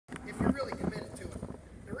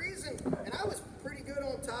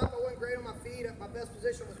feet up. My best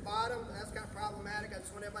position was bottom, but that's kind of problematic. I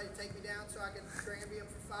just want everybody to take me down so I can scramble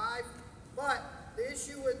for 5. But the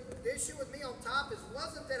issue with me on top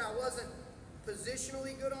wasn't that I wasn't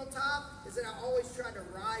positionally good on top, is that I always tried to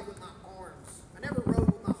ride with my arms. I never rode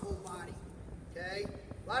with my whole body. Okay?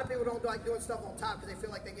 A lot of people don't like doing stuff on top because they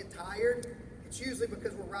feel like they get tired. It's usually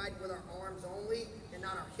because we're riding with our arms only and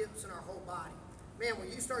not our hips and our whole body. Man,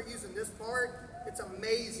 when you start using this part, it's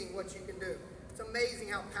amazing what you can do. It's amazing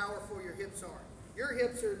how powerful your hips are. Your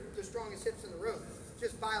hips are the strongest hips in the room.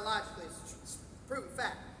 Just biologically, it's proven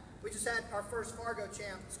fact. We just had our first Fargo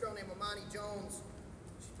champ, this girl named Amani Jones.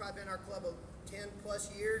 She's probably been in our club of 10 plus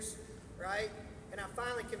years, right? And I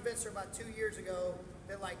finally convinced her about 2 years ago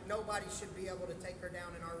that like nobody should be able to take her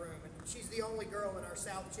down in our room. And she's the only girl in our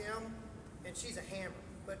South gym, and she's a hammer.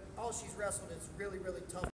 But all she's wrestled is really, really tough.